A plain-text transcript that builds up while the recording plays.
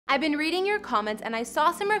I've been reading your comments and I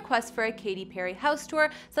saw some requests for a Katy Perry house tour,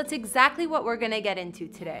 so that's exactly what we're gonna get into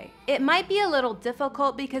today. It might be a little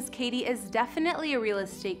difficult because Katy is definitely a real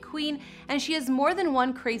estate queen and she has more than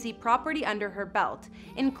one crazy property under her belt,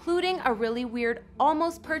 including a really weird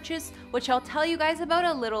almost purchase, which I'll tell you guys about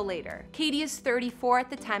a little later. Katy is 34 at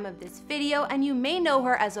the time of this video, and you may know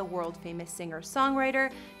her as a world-famous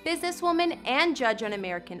singer-songwriter, businesswoman, and judge on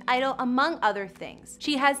American Idol, among other things.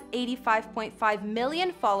 She has 85.5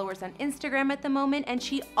 million followers on Instagram at the moment, and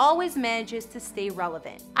she always manages to stay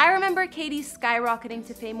relevant. I remember Katy skyrocketing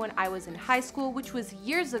to fame when I was in high school, which was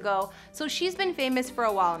years ago, so she's been famous for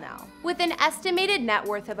a while now. With an estimated net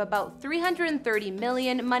worth of about 330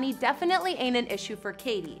 million, money definitely ain't an issue for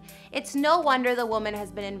Katy. It's no wonder the woman has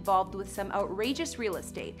been involved with some outrageous real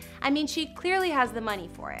estate. I mean, she clearly has the money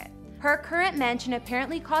for it. Her current mansion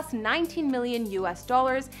apparently costs $19 million US,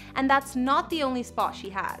 and that's not the only spot she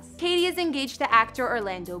has. Katy is engaged to actor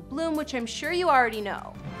Orlando Bloom, which I'm sure you already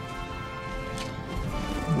know.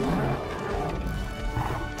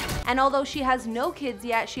 And although she has no kids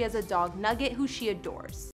yet, she has a dog Nugget who she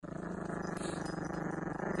adores.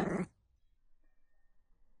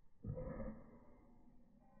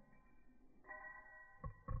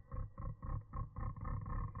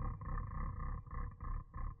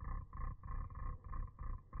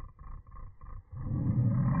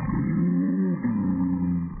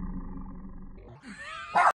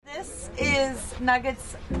 This is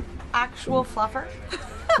Nugget's actual fluffer.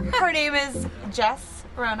 Her name is Jess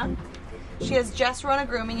Rona. She has Jess Rona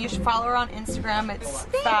Grooming. You should follow her on Instagram. It's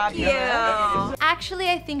fabulous. Actually,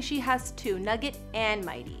 I think she has two, Nugget and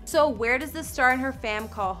Mighty. So where does the star and her fam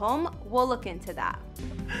call home? We'll look into that.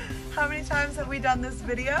 How many times have we done this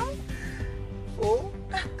video? 4.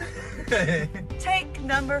 Take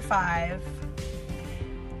number 5.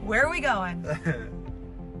 Where are we going?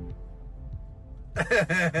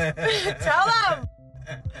 Tell them!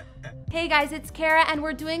 Hey guys, it's Kara and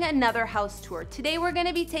we're doing another house tour. Today we're going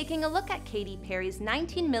to be taking a look at Katy Perry's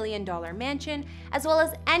 $19 million mansion, as well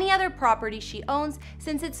as any other property she owns,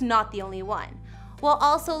 since it's not the only one. We'll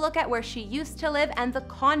also look at where she used to live and the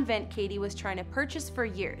convent Katy was trying to purchase for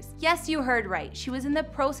years. Yes, you heard right. She was in the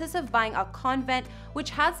process of buying a convent, which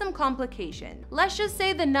had some complications. Let's just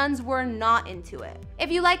say the nuns were not into it.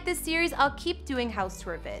 If you like this series, I'll keep doing house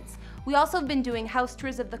tour vids. We also have been doing house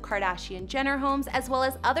tours of the Kardashian-Jenner homes, as well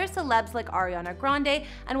as other celebs like Ariana Grande,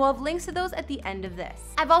 and we'll have links to those at the end of this.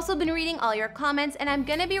 I've also been reading all your comments, and I'm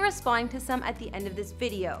gonna be responding to some at the end of this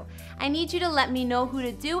video. I need you to let me know who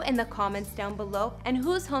to do in the comments down below, and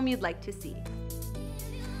whose home you'd like to see.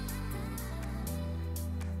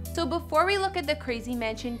 So before we look at the crazy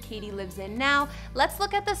mansion Katy lives in now, let's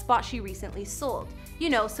look at the spot she recently sold. You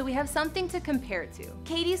know, so we have something to compare to.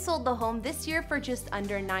 Katy sold the home this year for just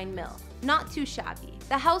under 9 mil. Not too shabby.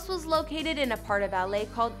 The house was located in a part of LA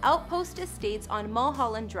called Outpost Estates on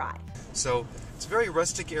Mulholland Drive. So it's a very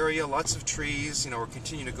rustic area, lots of trees. You know, we're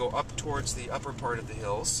continuing to go up towards the upper part of the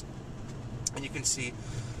hills. And you can see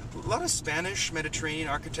a lot of Spanish Mediterranean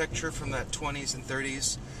architecture from that 20s and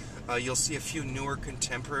 30s. You'll see a few newer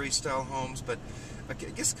contemporary style homes, but I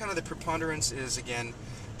guess kind of the preponderance is, again,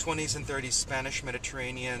 20s and 30s Spanish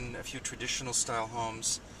Mediterranean, a few traditional style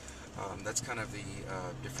homes. That's kind of the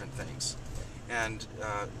different things. And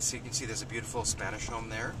so you can see there's a beautiful Spanish home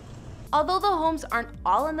there. Although the homes aren't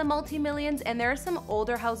all in the multi-millions and there are some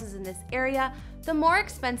older houses in this area, the more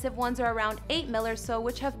expensive ones are around 8 mil or so,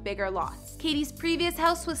 which have bigger lots. Katy's previous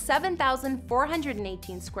house was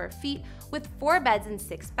 7,418 square feet with 4 beds and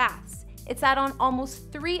 6 baths. It sat on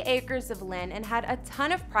almost 3 acres of land and had a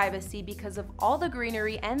ton of privacy because of all the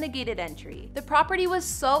greenery and the gated entry. The property was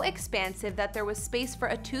so expansive that there was space for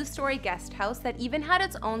a 2-story guest house that even had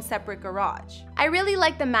its own separate garage. I really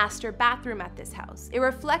liked the master bathroom at this house. It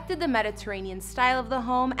reflected the Mediterranean style of the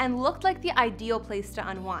home and looked like the ideal place to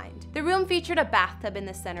unwind. The room featured a bathtub in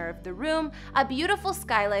the center of the room, a beautiful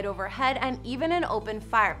skylight overhead, and even an open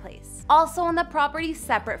fireplace. Also on the property,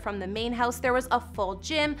 separate from the main house, there was a full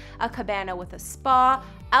gym, a cabana with a spa,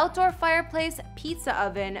 outdoor fireplace, pizza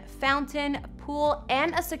oven, fountain, pool,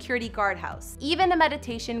 and a security guardhouse. Even a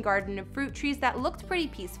meditation garden of fruit trees that looked pretty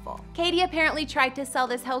peaceful. Katy apparently tried to sell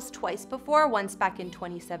this house twice before, once back in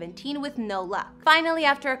 2017 with no luck. Finally,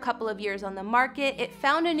 after a couple of years on the market, it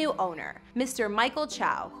found a new owner, Mr. Michael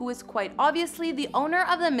Chow, who is quite obviously the owner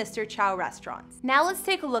of the Mr. Chow restaurants. Now let's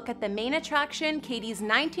take a look at the main attraction, Katy's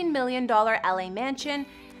 $19 million LA mansion,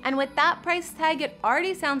 And with that price tag, it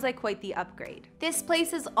already sounds like quite the upgrade. This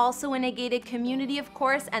place is also in a gated community, of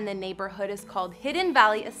course, and the neighborhood is called Hidden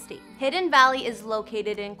Valley Estate. Hidden Valley is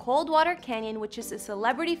located in Coldwater Canyon, which is a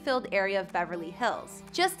celebrity-filled area of Beverly Hills.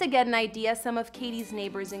 Just to get an idea, some of Katy's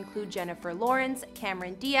neighbors include Jennifer Lawrence,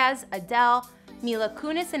 Cameron Diaz, Adele, Mila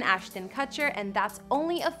Kunis and Ashton Kutcher, and that's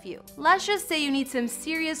only a few. Let's just say you need some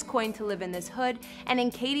serious coin to live in this hood, and in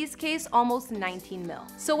Katy's case, almost 19 mil.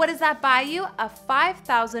 So what does that buy you? A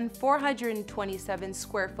 5,427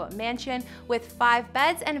 square foot mansion with 5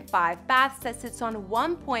 beds and 5 baths that sits on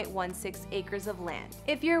 1.16 acres of land.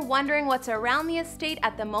 If you're wondering what's around the estate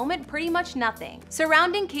at the moment, pretty much nothing.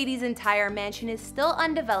 Surrounding Katy's entire mansion is still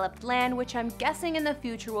undeveloped land, which I'm guessing in the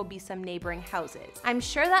future will be some neighboring houses. I'm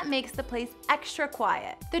sure that makes the place extra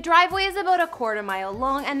quiet. The driveway is about a quarter mile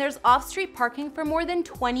long and there's off-street parking for more than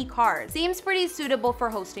 20 cars. Seems pretty suitable for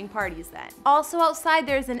hosting parties then. Also outside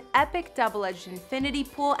there's an epic double-edged infinity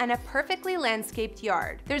pool and a perfectly landscaped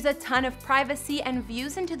yard. There's a ton of privacy and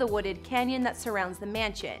views into the wooded canyon that surrounds the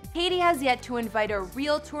mansion. Katy has yet to invite a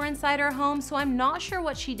real tour inside her home, so I'm not sure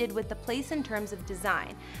what she did with the place in terms of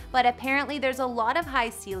design, but apparently there's a lot of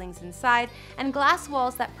high ceilings inside and glass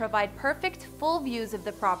walls that provide perfect full views of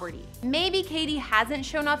the property. Maybe Katy hasn't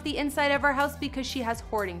shown off the inside of her house because she has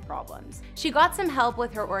hoarding problems. She got some help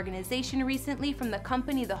with her organization recently from the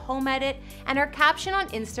company The Home Edit, and her caption on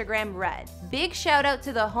Instagram read, "Big shout out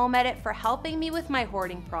to The Home Edit for helping me with my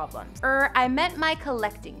hoarding problems. I meant my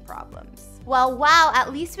collecting problems." Well, wow,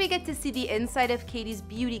 at least we get to see the inside of Katy's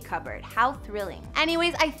beauty cupboard. How thrilling.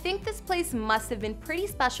 Anyways, I think this place must have been pretty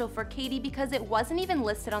special for Katy because it wasn't even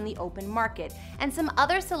listed on the open market, and some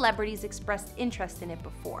other celebrities expressed interest in it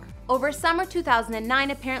before. Over summer 2009,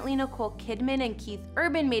 apparently Nicole Kidman and Keith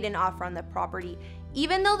Urban made an offer on the property,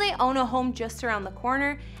 even though they own a home just around the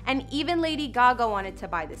corner, and even Lady Gaga wanted to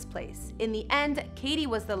buy this place. In the end, Katy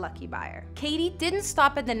was the lucky buyer. Katy didn't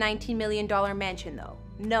stop at the $19 million mansion though.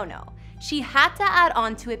 No. She had to add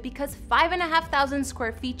on to it because 5,500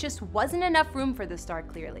 square feet just wasn't enough room for the star,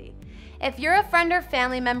 clearly. If you're a friend or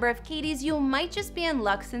family member of Katy's, you might just be in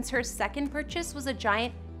luck since her second purchase was a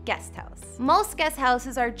giant guest house. Most guest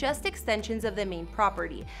houses are just extensions of the main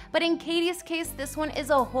property, but in Katy's case, this one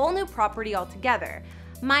is a whole new property altogether.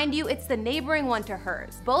 Mind you, it's the neighboring one to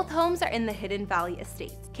hers. Both homes are in the Hidden Valley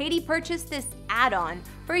Estate. Katy purchased this add-on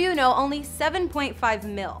for, only 7.5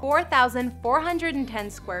 mil,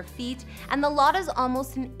 4,410 square feet, and the lot is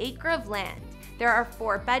almost an acre of land. There are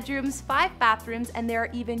 4 bedrooms, 5 bathrooms, and there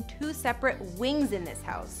are even 2 separate wings in this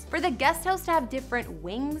house. For the guest house to have different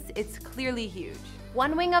wings, it's clearly huge.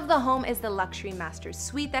 One wing of the home is the luxury master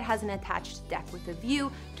suite that has an attached deck with a view,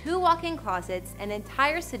 2 walk-in closets, an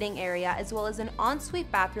entire sitting area, as well as an ensuite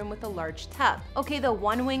bathroom with a large tub. Okay, the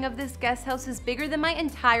one wing of this guest house is bigger than my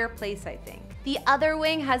entire place, I think. The other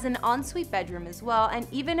wing has an ensuite bedroom as well, and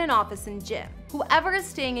even an office and gym. Whoever is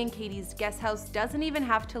staying in Katy's guest house doesn't even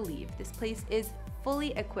have to leave. This place is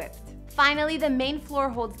fully equipped. Finally, the main floor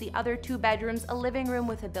holds the other 2 bedrooms, a living room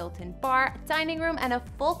with a built-in bar, dining room, and a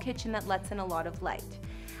full kitchen that lets in a lot of light.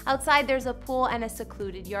 Outside, there's a pool and a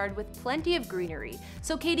secluded yard with plenty of greenery,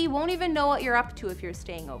 so Katy won't even know what you're up to if you're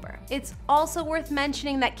staying over. It's also worth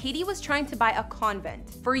mentioning that Katy was trying to buy a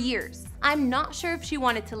convent for years. I'm not sure if she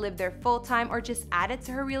wanted to live there full-time or just add it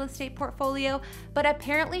to her real estate portfolio, but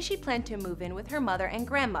apparently she planned to move in with her mother and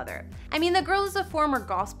grandmother. I mean, the girl is a former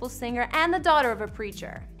gospel singer and the daughter of a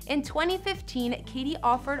preacher. In 2015, Katy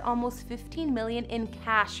offered almost $15 million in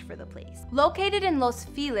cash for the place. Located in Los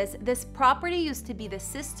Feliz, this property used to be the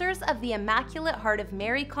Sisters of the Immaculate Heart of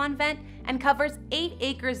Mary Convent and covers 8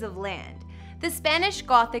 acres of land. The Spanish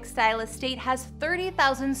Gothic style estate has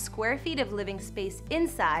 30,000 square feet of living space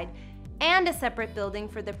inside and a separate building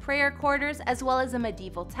for the prayer quarters, as well as a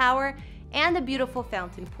medieval tower and a beautiful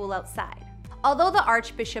fountain pool outside. Although the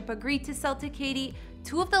Archbishop agreed to sell to Katy,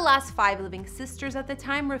 2 of the last 5 living sisters at the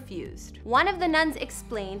time refused. One of the nuns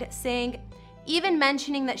explained, saying, "Even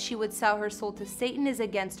mentioning that she would sell her soul to Satan is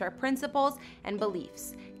against our principles and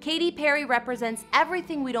beliefs. Katy Perry represents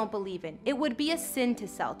everything we don't believe in. It would be a sin to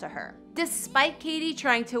sell to her." Despite Katy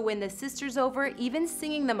trying to win the sisters over, even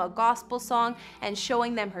singing them a gospel song and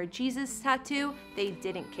showing them her Jesus tattoo, they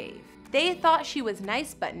didn't cave. They thought she was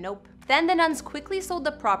nice, but nope. Then the nuns quickly sold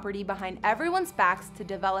the property behind everyone's backs to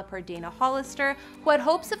developer Dana Hollister, who had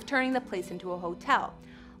hopes of turning the place into a hotel.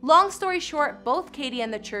 Long story short, both Katy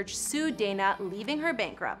and the church sued Dana, leaving her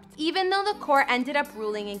bankrupt. Even though the court ended up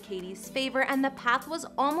ruling in Katy's favor and the path was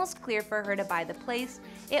almost clear for her to buy the place,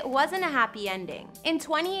 it wasn't a happy ending. In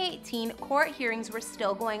 2018, court hearings were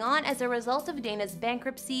still going on as a result of Dana's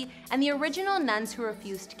bankruptcy, and the original nuns who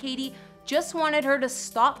refused Katy just wanted her to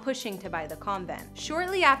stop pushing to buy the convent.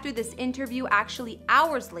 Shortly after this interview, actually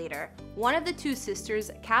hours later, one of the two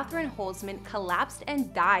sisters, Katheryn Elizabeth, collapsed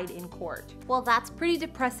and died in court. Well, that's pretty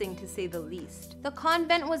depressing to say the least. The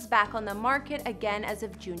convent was back on the market again as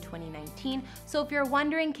of June 2019, so if you're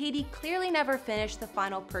wondering, Katy clearly never finished the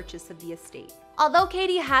final purchase of the estate. Although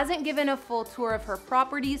Katy hasn't given a full tour of her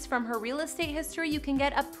properties, from her real estate history you can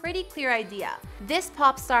get a pretty clear idea. This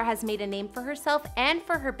pop star has made a name for herself and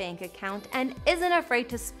for her bank account and isn't afraid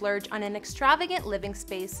to splurge on an extravagant living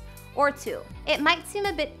space or two. It might seem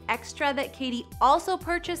a bit extra that Katy also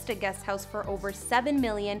purchased a guest house for over $7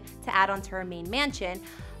 million to add onto her main mansion,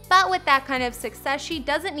 but with that kind of success, she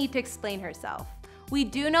doesn't need to explain herself. We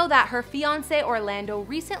do know that her fiancé Orlando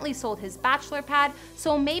recently sold his bachelor pad,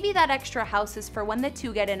 so maybe that extra house is for when the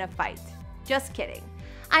two get in a fight. Just kidding.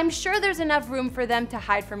 I'm sure there's enough room for them to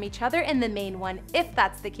hide from each other in the main one if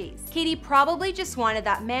that's the case. Katy probably just wanted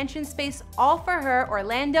that mansion space all for her,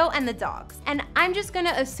 Orlando, and the dogs. And I'm just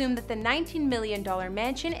gonna assume that the $19 million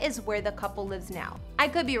mansion is where the couple lives now. I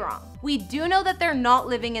could be wrong. We do know that they're not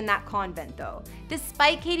living in that convent though.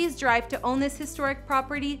 Despite Katy's drive to own this historic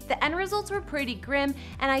property, the end results were pretty grim,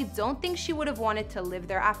 and I don't think she would have wanted to live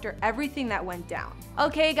there after everything that went down.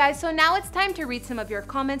 Okay guys, so now it's time to read some of your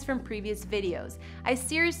comments from previous videos. I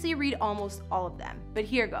seriously read almost all of them, but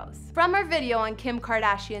here goes. From our video on Kim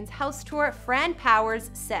Kardashian's house tour, Fran Powers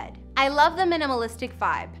said, "I love the minimalistic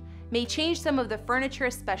vibe. May change some of the furniture,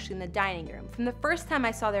 especially in the dining room. From the first time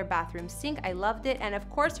I saw their bathroom sink, I loved it, and of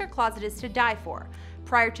course her closet is to die for.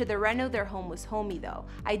 Prior to the reno, their home was homey though.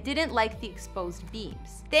 I didn't like the exposed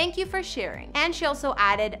beams." Thank you for sharing. And she also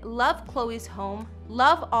added, "Love Chloe's home,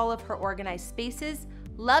 love all of her organized spaces,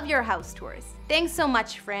 love your house tours." Thanks so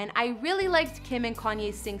much, Fran. I really liked Kim and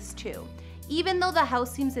Kanye's sinks too. Even though the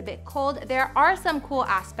house seems a bit cold, there are some cool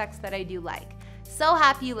aspects that I do like. So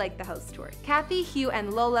happy you like the house tour. Kathy, Hugh,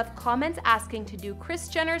 and Lo left comments asking to do Kris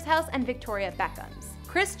Jenner's house and Victoria Beckham's.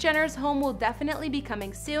 Kris Jenner's home will definitely be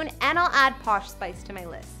coming soon, and I'll add Posh Spice to my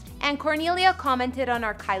list. And Cornelia commented on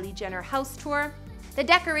our Kylie Jenner house tour. "The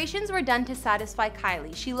decorations were done to satisfy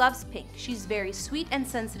Kylie. She loves pink. She's very sweet and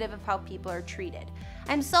sensitive of how people are treated.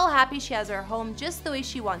 I'm so happy she has her home just the way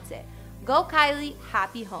she wants it. Go Kylie,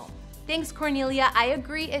 happy home." Thanks, Cornelia. I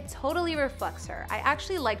agree, it totally reflects her. I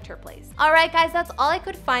actually liked her place. Alright guys, that's all I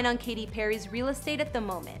could find on Katy Perry's real estate at the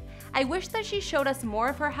moment. I wish that she showed us more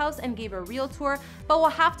of her house and gave a real tour, but we'll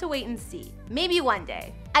have to wait and see. Maybe one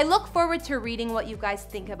day. I look forward to reading what you guys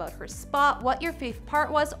think about her spot, what your fave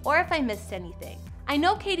part was, or if I missed anything. I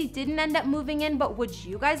know Katy didn't end up moving in, but would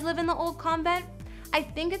you guys live in the old convent? I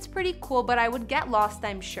think it's pretty cool, but I would get lost,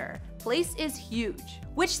 I'm sure. Place is huge.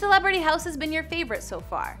 Which celebrity house has been your favorite so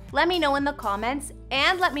far? Let me know in the comments,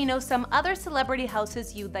 and let me know some other celebrity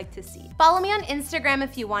houses you'd like to see. Follow me on Instagram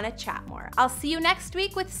if you want to chat more. I'll see you next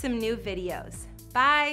week with some new videos. Bye!